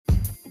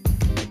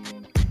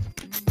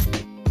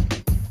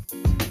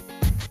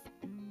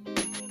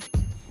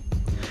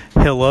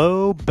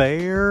Hello,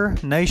 Bear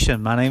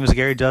Nation. My name is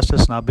Gary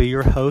Justice, and I'll be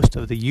your host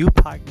of the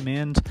U-Pike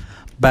Men's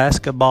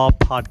Basketball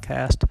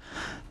Podcast.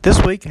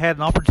 This week, I had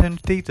an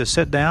opportunity to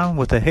sit down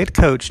with the head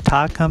coach,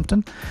 Ty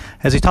Compton,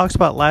 as he talks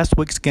about last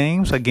week's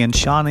games against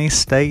Shawnee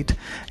State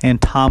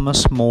and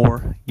Thomas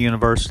More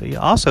University.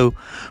 Also,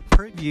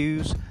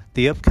 previews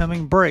the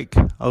upcoming break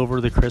over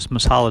the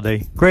Christmas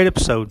holiday. Great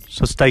episode,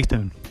 so stay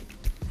tuned.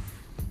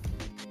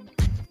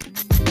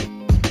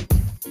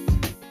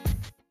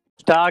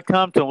 Ty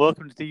Compton,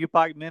 welcome to the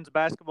U-Pike Men's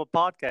Basketball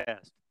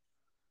Podcast.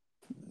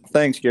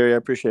 Thanks, Gary. I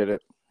appreciate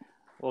it.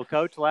 Well,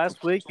 Coach,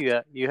 last week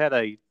you had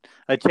a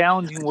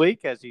challenging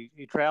week as you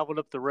traveled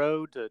up the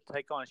road to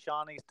take on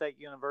Shawnee State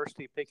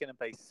University, picking up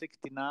a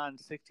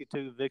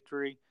 69-62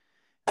 victory.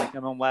 And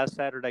come on last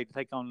Saturday to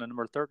take on the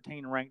number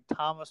 13 ranked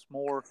Thomas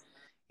More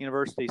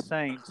University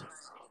Saints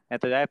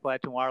at the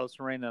Appalachian Wireless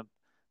Arena,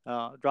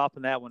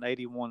 dropping that one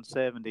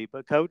 81-70.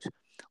 But, Coach,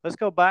 let's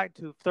go back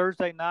to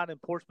Thursday night in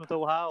Portsmouth,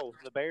 Ohio.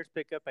 The Bears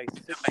pick up a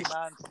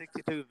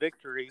 69-62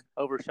 victory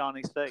over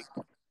Shawnee State.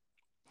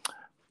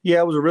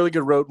 Yeah, it was a really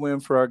good road win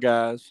for our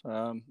guys.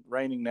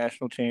 Reigning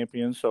national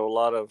champions, so a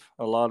lot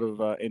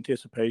of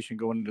anticipation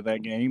going into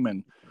that game,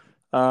 and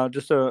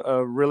just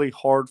a really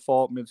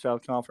hard-fought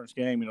Mid-South Conference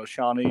game. You know,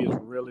 Shawnee is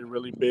really,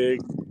 really big,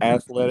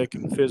 athletic,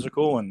 and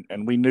physical,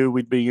 and we knew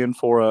we'd be in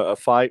for a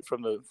fight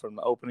from the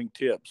opening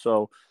tip.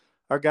 So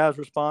our guys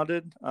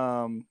responded.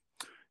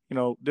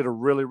 Did a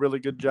really, really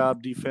good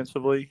job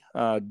defensively.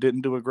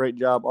 Didn't do a great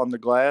job on the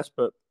glass,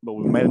 but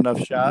we made enough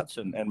shots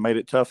and made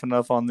it tough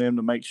enough on them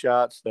to make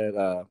shots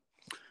that,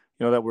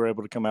 that we're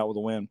able to come out with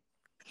a win.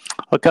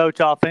 Well, Coach,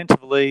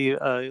 offensively,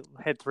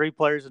 had three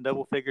players in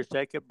double figures: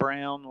 Jacob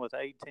Brown with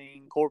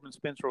 18, Corbin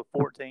Spencer with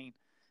 14,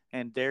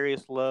 and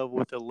Darius Love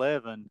with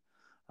 11.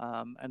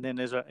 And then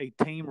there's a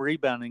team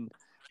rebounding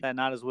that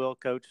night as well,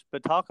 Coach.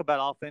 But talk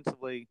about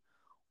offensively,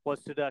 what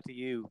stood out to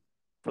you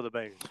for the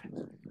Bears?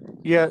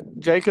 Yeah,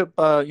 Jacob,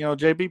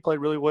 JB played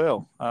really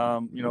well.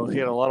 He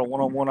had a lot of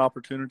one-on-one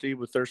opportunity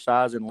with their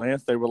size and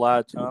length. They rely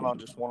a ton on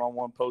just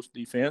one-on-one post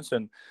defense,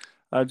 and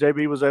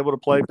JB was able to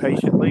play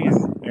patiently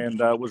and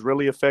was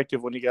really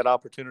effective when he got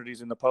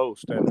opportunities in the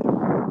post, and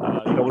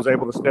was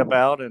able to step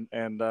out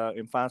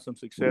and find some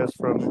success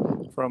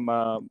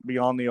from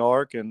beyond the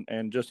arc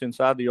and just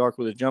inside the arc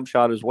with a jump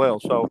shot as well.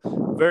 So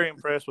very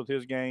impressed with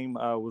his game.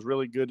 Was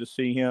really good to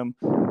see him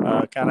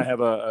kind of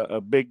have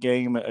a big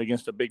game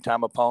against a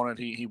big-time opponent.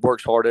 He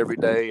works hard every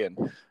day and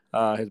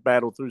has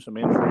battled through some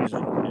injuries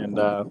and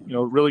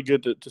really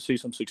good to see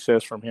some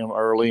success from him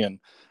early.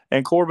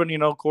 And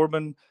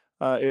Corbin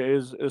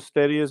is as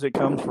steady as it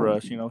comes for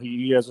us.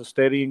 He has a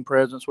steadying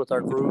presence with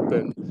our group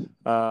and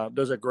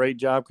does a great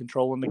job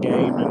controlling the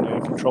game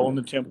and controlling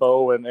the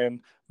tempo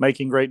and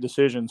making great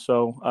decisions.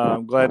 So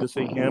I'm glad to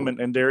see him.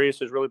 And Darius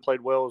has really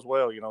played well as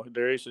well.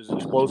 Darius is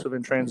explosive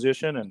in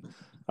transition and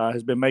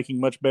has been making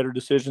much better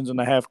decisions in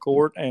the half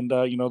court. And,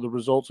 the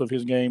results of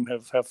his game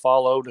have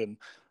followed. And,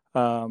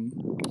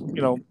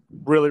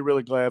 really,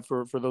 really glad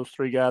for those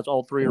three guys.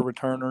 All three are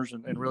returners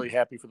and really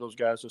happy for those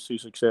guys to see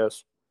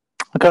success.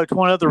 Coach,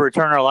 one other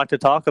returner I'd like to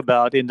talk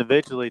about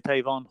individually,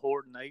 Tavon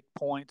Horton, 8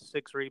 points,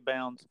 6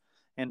 rebounds,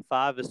 and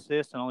 5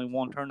 assists, and only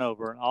 1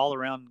 turnover. An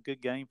all-around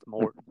good game from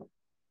Horton.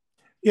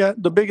 Yeah,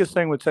 the biggest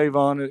thing with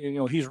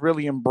Tavon, he's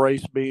really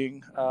embraced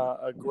being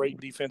a great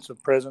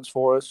defensive presence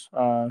for us.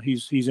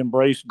 He's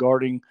embraced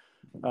guarding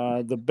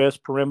the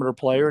best perimeter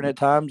player, and at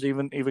times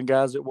even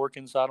guys that work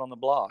inside on the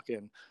block.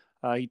 And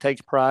he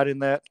takes pride in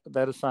that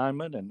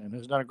assignment and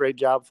has done a great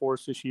job for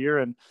us this year.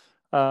 And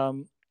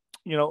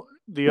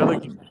the other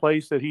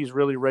place that he's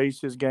really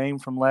raised his game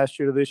from last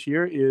year to this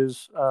year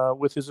is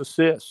with his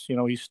assists.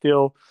 He's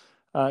still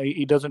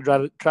he doesn't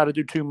try to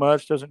do too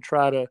much, doesn't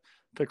try to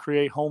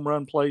create home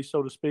run plays,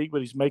 so to speak,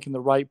 but he's making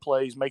the right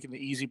plays, making the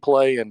easy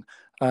play, and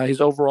his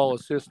overall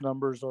assist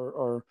numbers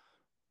are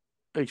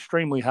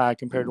extremely high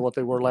compared to what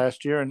they were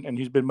last year, and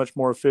he's been much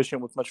more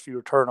efficient with much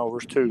fewer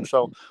turnovers too.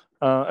 So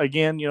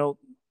again,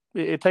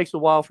 it takes a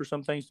while for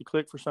some things to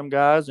click for some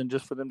guys and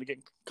just for them to get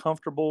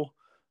comfortable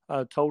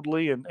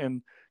totally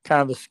and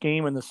kind of the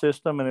scheme and the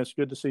system. And it's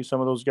good to see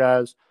some of those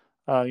guys,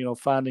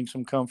 finding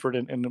some comfort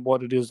in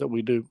what it is that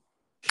we do.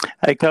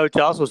 Hey, Coach,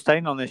 also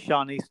staying on this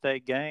Shawnee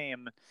State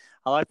game,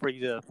 I'd like for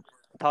you to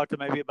talk to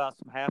maybe about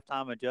some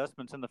halftime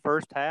adjustments in the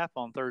first half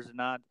on Thursday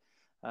night.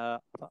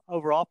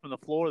 Overall from the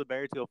floor, the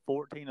Bears go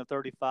 14 of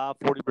 35,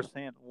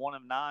 40%, 1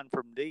 of 9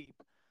 from deep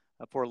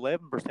for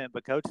 11%.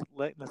 But, Coach,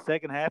 in the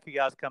second half, you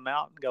guys come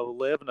out and go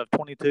 11 of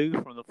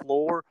 22 from the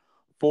floor,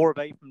 4 of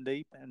 8 from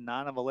deep, and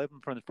 9 of 11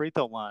 from the free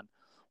throw line.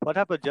 What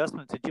type of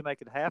adjustments did you make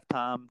at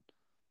halftime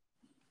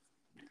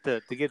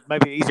to get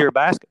maybe easier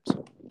baskets?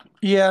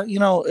 Yeah,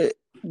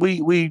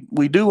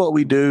 we do what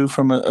we do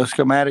from a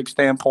schematic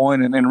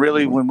standpoint, and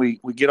really when we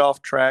get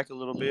off track a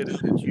little bit,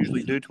 it's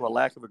usually due to a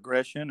lack of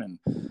aggression and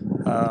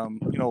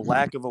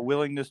lack of a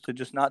willingness to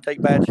just not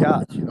take bad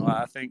shots.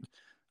 I think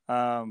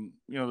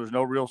there's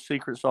no real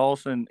secret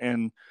sauce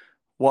and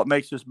what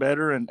makes us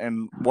better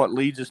and what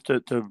leads us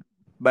to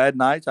bad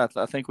nights.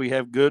 I think we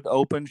have good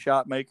open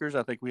shot makers.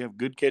 I think we have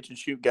good catch and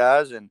shoot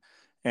guys, and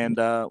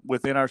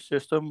within our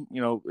system,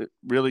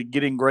 really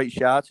getting great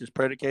shots is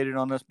predicated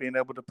on us being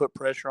able to put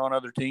pressure on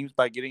other teams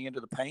by getting into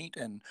the paint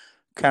and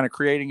kind of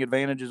creating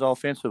advantages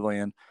offensively.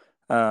 And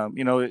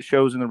it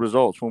shows in the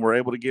results when we're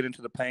able to get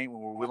into the paint,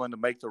 when we're willing to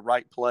make the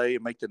right play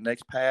and make the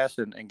next pass,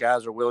 and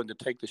guys are willing to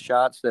take the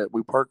shots that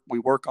we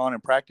work on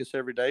and practice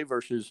every day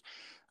versus,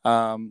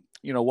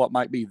 what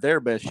might be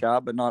their best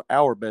shot, but not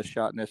our best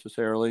shot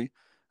necessarily.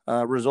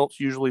 Results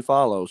usually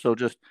follow. So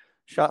just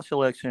shot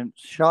selection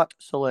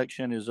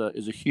is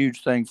a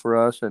huge thing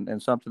for us,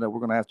 and something that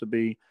we're going to have to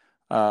be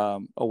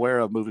aware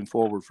of moving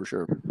forward for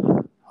sure.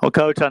 Well,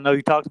 Coach, I know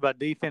you talked about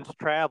defense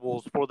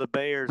travels for the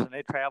Bears, and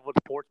they traveled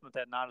to Portsmouth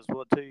that night as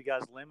well, too. You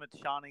guys limit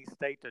Shawnee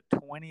State to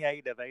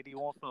 28 of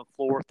 81 from the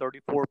floor,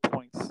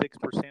 34.6%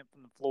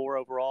 from the floor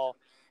overall,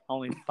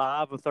 only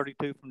 5 of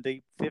 32 from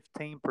deep,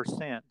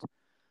 15%.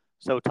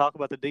 So talk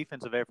about the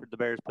defensive effort the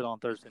Bears put on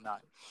Thursday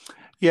night.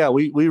 Yeah,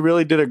 we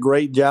really did a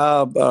great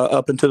job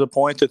up until the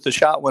point that the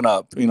shot went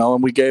up,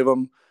 and we gave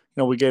them –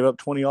 we gave up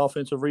 20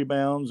 offensive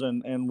rebounds,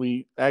 and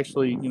we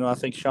actually, I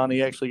think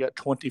Shawnee actually got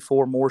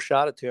 24 more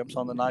shot attempts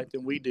on the night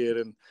than we did.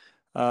 And,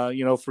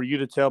 for you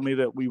to tell me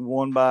that we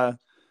won by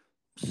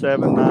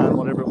 7-9,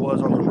 whatever it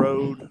was on the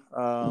road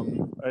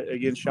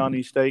against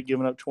Shawnee State,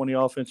 giving up 20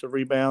 offensive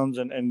rebounds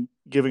and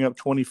giving up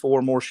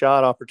 24 more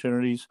shot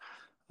opportunities,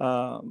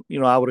 I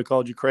would have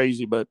called you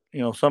crazy. But,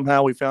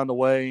 somehow we found a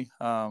way.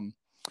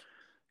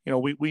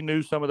 We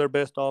knew some of their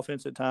best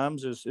offense at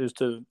times is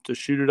to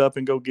shoot it up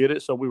and go get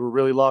it. So we were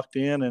really locked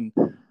in, and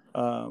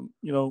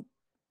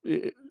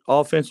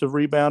offensive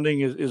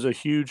rebounding is a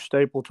huge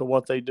staple to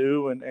what they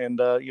do. And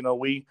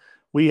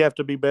we have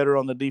to be better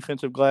on the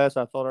defensive glass.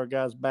 I thought our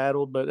guys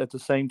battled, but at the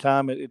same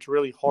time, it's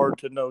really hard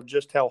to know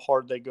just how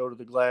hard they go to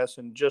the glass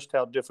and just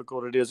how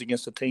difficult it is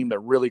against a team that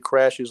really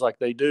crashes like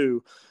they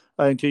do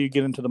until you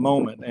get into the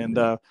moment.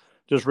 And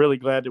just really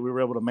glad that we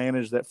were able to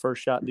manage that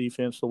first shot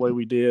defense the way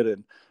we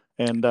did,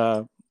 and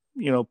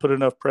put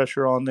enough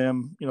pressure on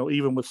them,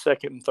 even with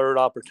second and third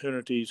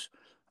opportunities.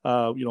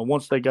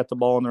 Once they got the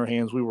ball in their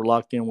hands, we were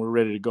locked in. We were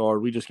ready to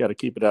guard. We just got to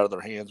keep it out of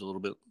their hands a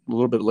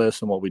little bit less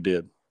than what we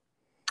did.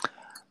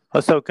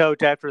 So,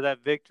 Coach, after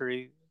that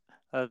victory,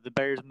 the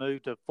Bears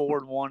moved to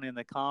 4-1 in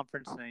the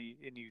conference,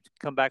 and you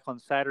come back on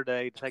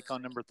Saturday to take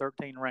on number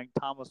 13 ranked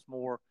Thomas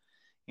More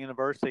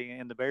University,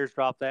 and the Bears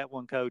dropped that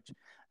one, Coach,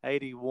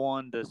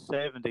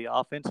 81-70.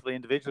 Offensively,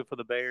 individually for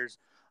the Bears,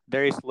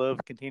 Darius Love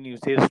continues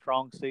his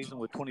strong season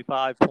with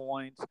 25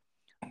 points.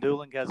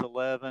 Dooling has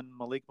 11.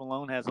 Malik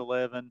Malone has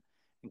 11.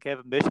 And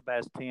Kevin Bishop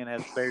has 10.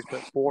 Has the Bears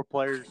put 4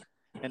 players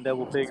in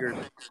double figures.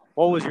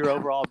 What was your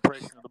overall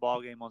impression of the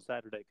ball game on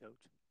Saturday,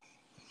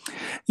 Coach?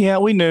 Yeah,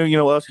 we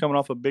knew, us coming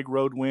off a big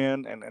road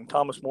win and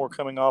Thomas More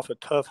coming off a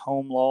tough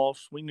home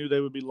loss. We knew they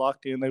would be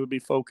locked in. They would be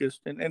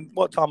focused. And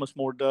what Thomas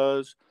More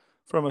does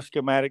from a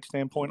schematic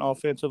standpoint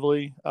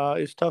offensively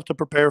is tough to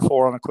prepare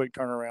for on a quick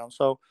turnaround.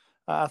 So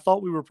I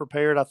thought we were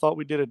prepared. I thought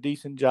we did a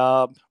decent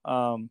job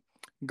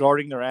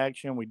guarding their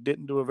action. We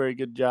didn't do a very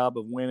good job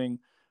of winning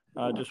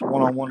just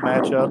one-on-one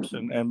matchups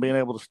and being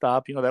able to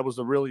stop. That was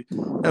really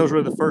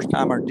the first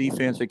time our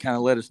defense had kind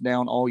of let us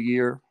down all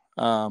year.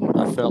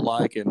 I felt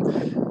like,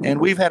 and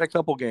we've had a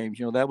couple games.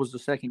 That was the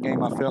second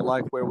game I felt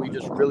like where we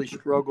just really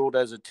struggled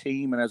as a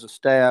team and as a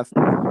staff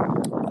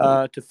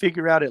to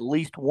figure out at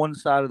least one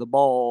side of the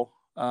ball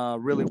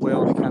really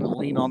well, to kind of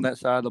lean on that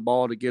side of the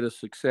ball to get us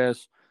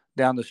success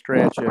down the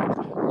stretch.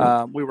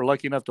 And we were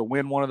lucky enough to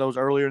win one of those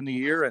earlier in the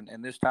year,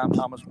 and this time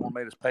Thomas More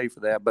made us pay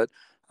for that. But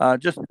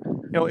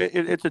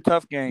it's a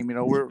tough game.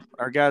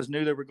 Our guys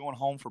knew they were going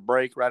home for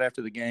break right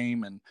after the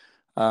game, and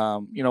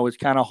it's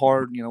kind of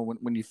hard,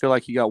 when you feel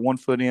like you got 1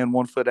 foot in,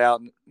 1 foot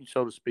out,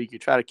 so to speak. You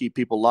try to keep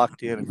people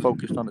locked in and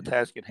focused on the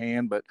task at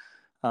hand, but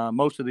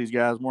most of these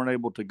guys weren't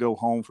able to go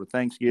home for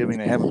Thanksgiving.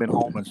 They haven't been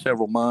home in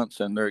several months,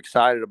 and they're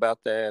excited about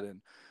that.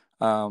 And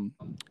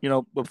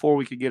before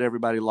we could get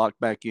everybody locked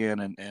back in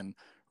and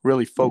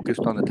really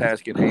focused on the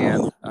task at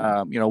hand,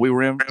 we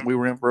were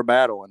in for a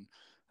battle, and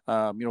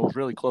it was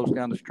really close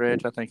down the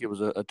stretch. I think it was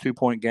a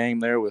 2-point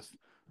game there with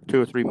 2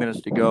 or 3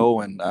 minutes to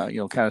go, and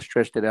kind of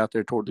stretched it out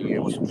there toward the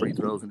end with some free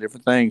throws and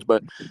different things.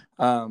 But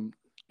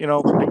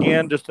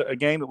again, just a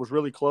game that was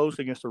really close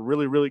against a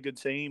really, really good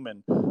team,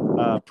 and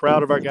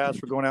proud of our guys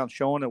for going out and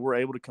showing that we're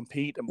able to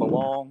compete and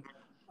belong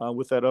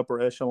with that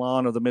upper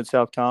echelon of the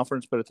Mid-South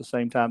Conference. But at the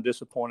same time,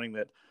 disappointing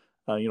that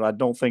I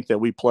don't think that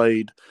we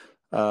played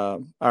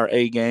our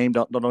A game.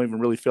 Don't even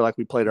really feel like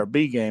we played our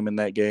B game in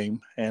that game,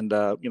 and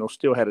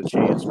still had a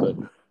chance. But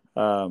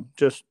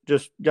just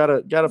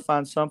gotta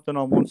find something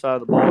on one side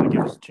of the ball to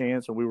give us a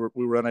chance, and we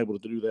were unable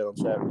to do that on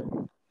Saturday.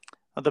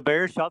 The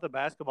Bears shot the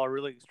basketball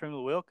really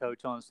extremely well,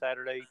 Coach, on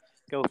Saturday.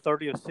 Go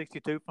 30 of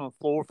 62 from the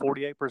floor,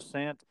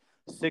 48%,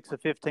 6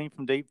 of 15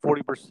 from deep,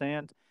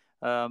 40%.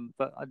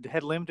 But I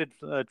had limited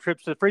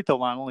trips to the free throw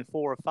line, only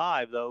 4 or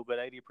 5 though, but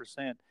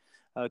 80%.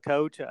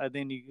 Coach,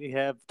 then you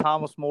have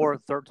Thomas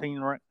More,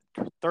 13th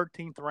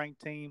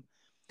ranked team,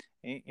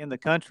 in the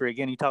country.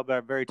 Again, you talk about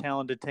a very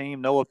talented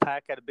team. Noah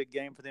Pack had a big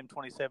game for them,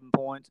 27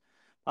 points.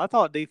 I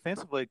thought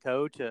defensively,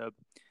 Coach,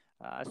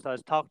 I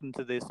was talking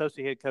to the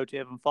associate head coach,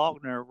 Evan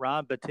Faulkner,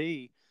 Ryan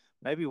Battie,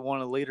 maybe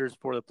one of the leaders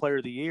for the player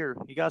of the year.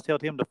 You guys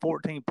held him to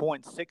 14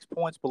 points, 6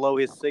 points below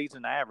his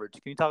season average.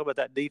 Can you talk about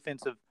that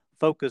defensive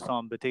focus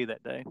on Battie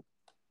that day?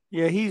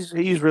 Yeah, he's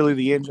really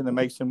the engine that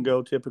makes him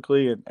go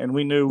typically, and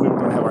we knew we were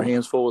going to have our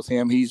hands full with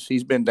him.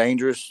 He's been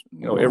dangerous,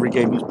 every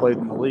game he's played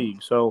in the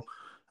league. So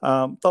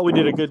thought we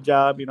did a good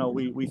job.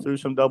 We threw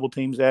some double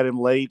teams at him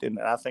late, and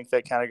I think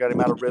that kind of got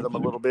him out of rhythm a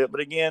little bit. But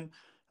again,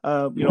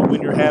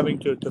 when you're having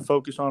to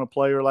focus on a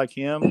player like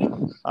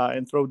him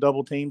and throw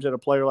double teams at a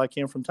player like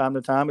him from time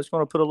to time, it's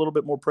going to put a little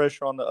bit more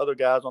pressure on the other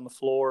guys on the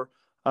floor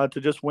to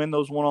just win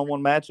those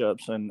one-on-one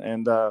matchups.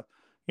 And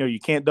you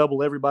can't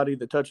double everybody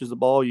that touches the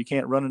ball. You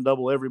can't run and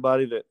double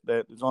everybody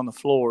that is on the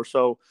floor.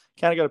 So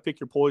kind of got to pick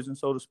your poison,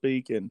 so to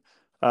speak. And,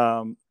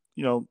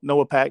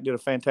 Noah Pack did a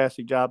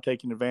fantastic job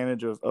taking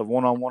advantage of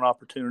one-on-one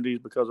opportunities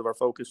because of our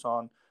focus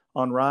on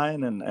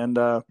Ryan. And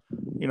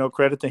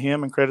credit to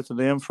him and credit to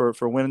them for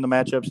winning the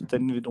matchups that they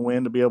needed to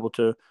win to be able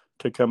to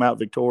come out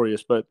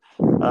victorious. But,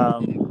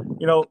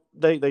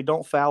 they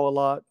don't foul a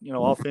lot.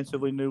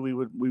 Offensively knew we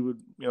would,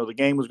 the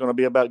game was going to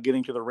be about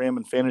getting to the rim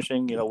and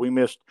finishing. We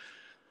missed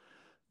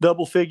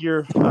double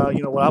figure,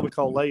 what I would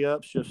call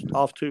layups, just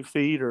off 2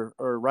 feet or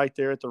right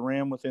there at the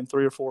rim within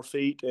 3 or 4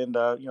 feet, and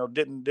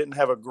didn't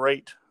have a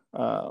great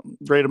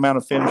amount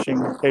of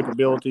finishing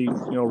capability,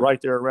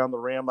 right there around the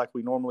rim like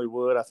we normally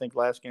would. I think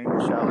last game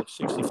we shot like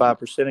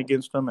 65%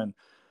 against them, and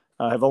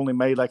have only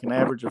made like an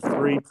average of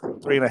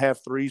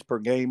 3.5 threes per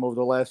game over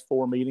the last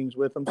 4 meetings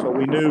with them. So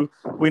we knew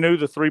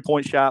the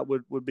 3-point shot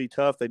would be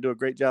tough. They do a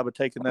great job of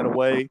taking that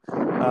away,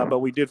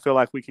 but we did feel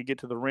like we could get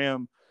to the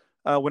rim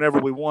whenever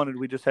we wanted.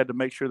 We just had to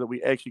make sure that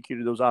we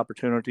executed those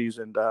opportunities.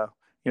 And,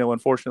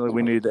 unfortunately,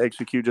 we needed to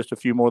execute just a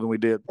few more than we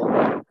did.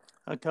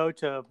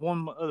 Coach,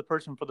 one other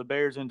person for the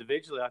Bears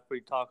individually I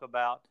could talk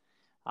about,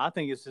 I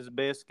think it's his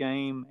best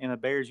game in a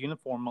Bears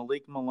uniform.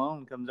 Malik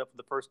Malone comes up for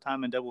the first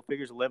time in double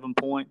figures, 11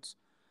 points,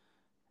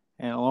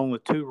 and along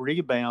with 2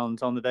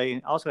 rebounds on the day.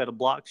 He also had a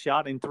block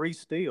shot and 3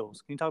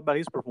 steals. Can you talk about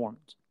his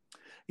performance?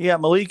 Yeah,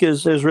 Malik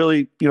is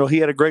really, he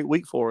had a great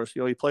week for us.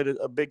 He played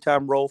a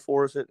big-time role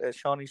for us at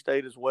Shawnee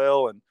State as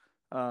well, and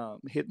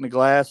hitting the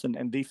glass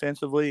and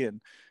defensively.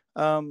 And,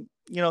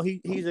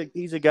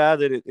 he's a guy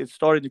that it's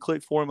starting to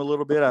click for him a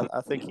little bit.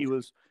 I think he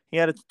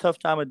had a tough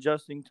time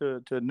adjusting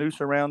to new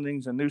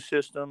surroundings and new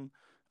system.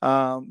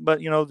 But,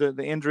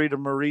 the injury to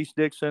Maurice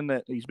Dixon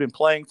that he's been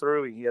playing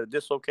through, he had a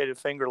dislocated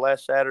finger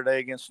last Saturday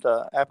against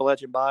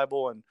Appalachian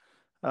Bible, and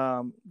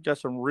got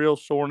some real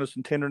soreness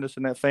and tenderness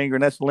in that finger,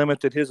 and that's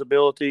limited his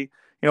ability.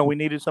 We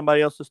needed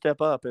somebody else to step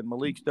up, and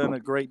Malik's done a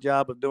great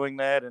job of doing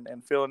that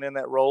and filling in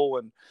that role,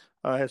 and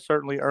has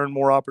certainly earned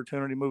more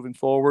opportunity moving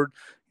forward.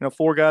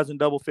 4 guys in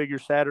double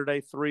figures Saturday,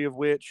 3 of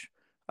which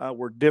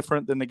were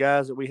different than the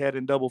guys that we had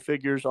in double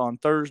figures on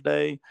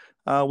Thursday,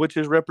 which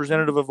is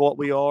representative of what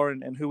we are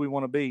and who we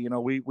want to be.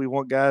 We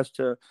want guys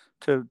to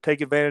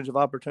take advantage of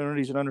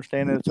opportunities and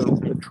understand that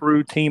it's a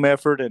true team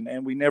effort,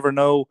 and we never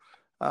know.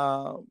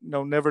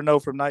 Never know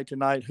from night to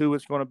night who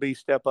it's going to be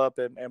step up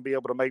and be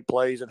able to make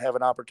plays and have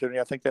an opportunity.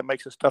 I think that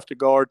makes us tough to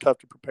guard, tough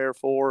to prepare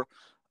for,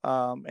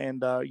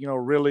 and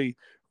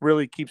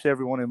really keeps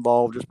everyone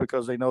involved just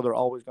because they know they're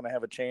always going to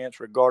have a chance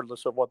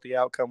regardless of what the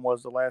outcome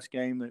was the last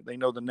game. They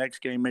know the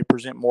next game may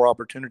present more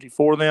opportunity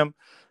for them,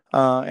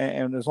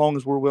 and as long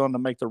as we're willing to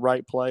make the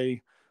right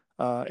play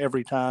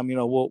every time,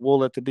 we'll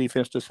let the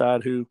defense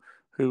decide who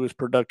is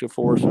productive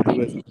for us and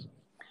who isn't.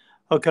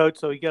 Oh, Coach,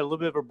 so you got a little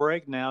bit of a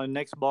break now. The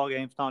next ball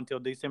game's not until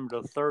December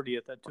the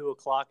 30th at 2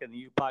 o'clock in the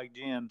U-Pike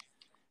Gym.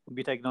 We'll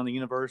be taking on the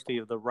University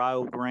of the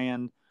Rio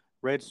Grande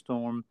Red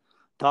Storm.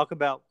 Talk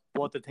about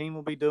what the team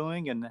will be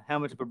doing and how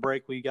much of a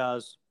break will you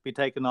guys be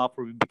taking off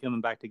or will be coming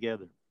back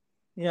together?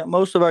 Yeah,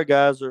 most of our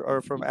guys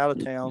are from out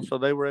of town, so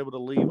they were able to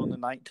leave on the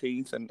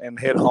 19th and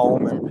head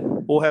home.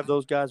 And we'll have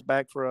those guys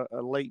back for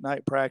a late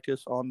night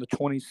practice on the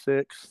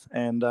 26th,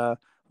 and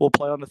we'll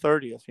play on the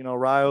 30th.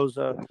 Rio's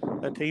a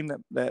team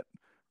that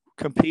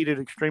competed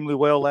extremely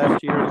well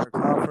last year in their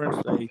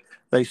conference.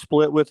 They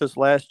split with us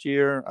last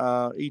year,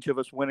 each of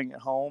us winning at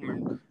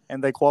home,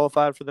 and they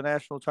qualified for the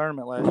national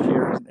tournament last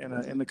year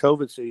in the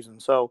COVID season.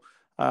 So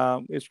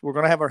we're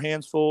going to have our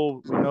hands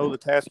full. We know the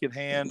task at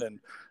hand, and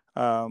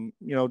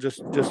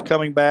just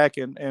coming back,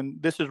 and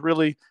this is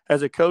really,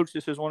 as a coach,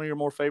 this is one of your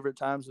more favorite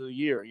times of the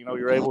year.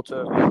 You're able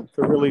to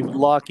really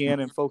lock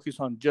in and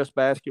focus on just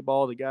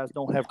basketball. The guys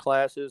don't have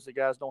classes. The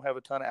guys don't have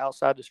a ton of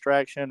outside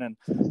distraction, and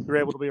you're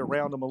able to be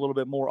around them a little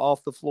bit more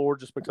off the floor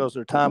just because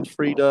their time's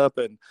freed up.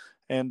 And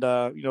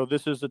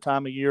this is the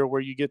time of year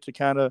where you get to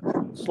kind of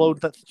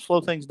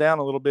slow things down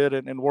a little bit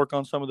and work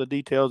on some of the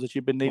details that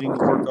you've been needing to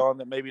work on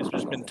that maybe it's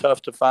just been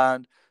tough to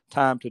find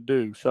time to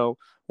do. So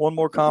one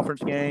more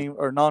conference game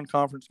or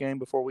non-conference game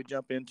before we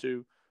jump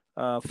into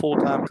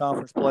full-time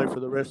conference play for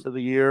the rest of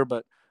the year.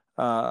 But,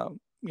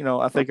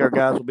 I think our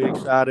guys will be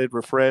excited,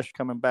 refreshed,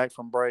 coming back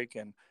from break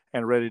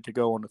and ready to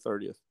go on the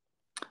 30th.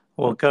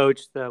 Well,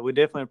 Coach, we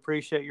definitely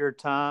appreciate your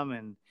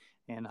time,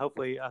 and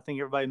hopefully, I think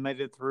everybody made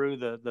it through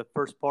the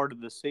first part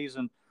of the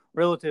season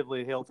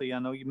relatively healthy. I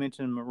know you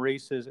mentioned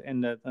Maurice's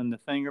and the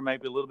finger,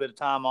 maybe a little bit of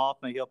time off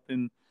may help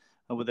him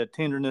with that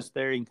tenderness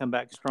there. He can come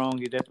back strong.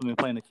 He definitely been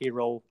playing a key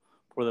role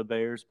for the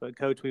Bears. But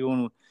Coach, we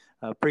want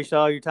to appreciate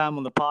all your time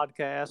on the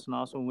podcast, and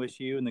also wish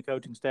you and the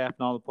coaching staff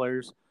and all the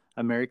players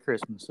a Merry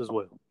Christmas as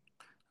well.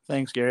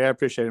 Thanks, Gary. I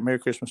appreciate it. Merry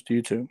Christmas to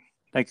you too.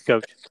 Thank you,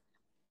 Coach.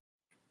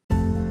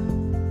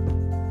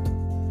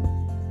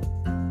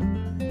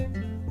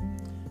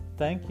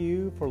 Thank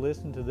you for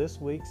listening to this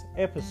week's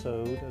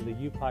episode of the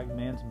U-Pike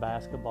Men's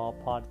Basketball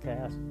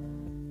Podcast.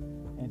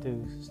 And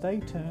to stay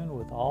tuned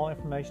with all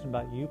information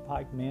about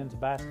U-Pike Men's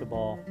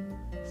Basketball,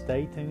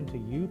 stay tuned to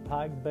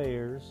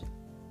upikebears.com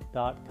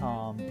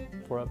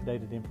for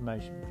updated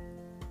information.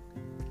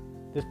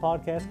 This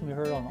podcast can be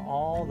heard on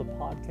all the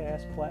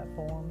podcast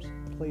platforms.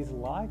 Please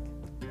like,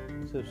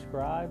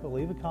 subscribe,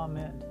 leave a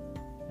comment,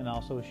 and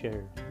also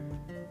share.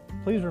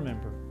 Please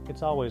remember,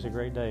 it's always a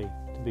great day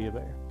to be a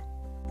Bear.